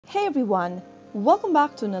Hey everyone, welcome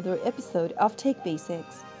back to another episode of Tech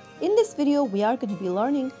Basics. In this video, we are going to be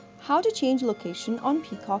learning how to change location on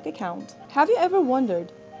Peacock account. Have you ever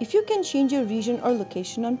wondered if you can change your region or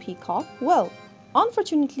location on Peacock? Well,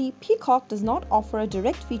 unfortunately, Peacock does not offer a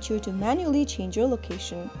direct feature to manually change your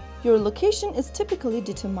location. Your location is typically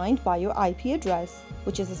determined by your IP address,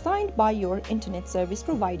 which is assigned by your internet service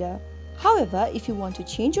provider. However, if you want to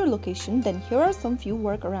change your location, then here are some few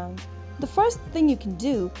workarounds. The first thing you can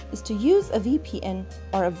do is to use a VPN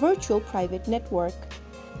or a virtual private network.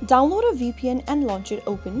 Download a VPN and launch it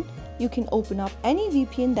open. You can open up any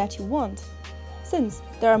VPN that you want, since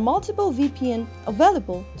there are multiple VPN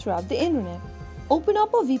available throughout the internet. Open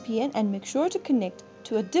up a VPN and make sure to connect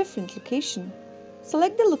to a different location.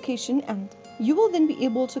 Select the location and you will then be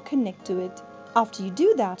able to connect to it. After you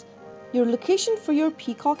do that, your location for your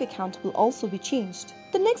Peacock account will also be changed.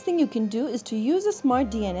 The next thing you can do is to use a smart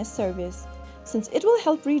DNS service, since it will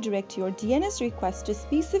help redirect your DNS requests to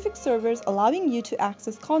specific servers, allowing you to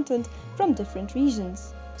access content from different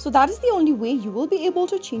regions. So that is the only way you will be able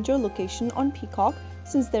to change your location on Peacock,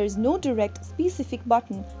 since there is no direct specific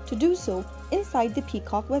button to do so inside the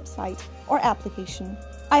Peacock website or application.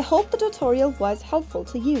 I hope the tutorial was helpful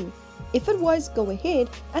to you. If it was, go ahead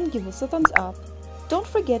and give us a thumbs up. Don't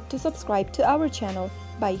forget to subscribe to our channel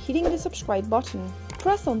by hitting the subscribe button.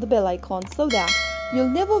 Press on the bell icon so that you'll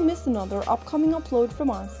never miss another upcoming upload from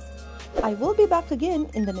us. I will be back again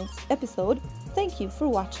in the next episode. Thank you for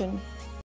watching.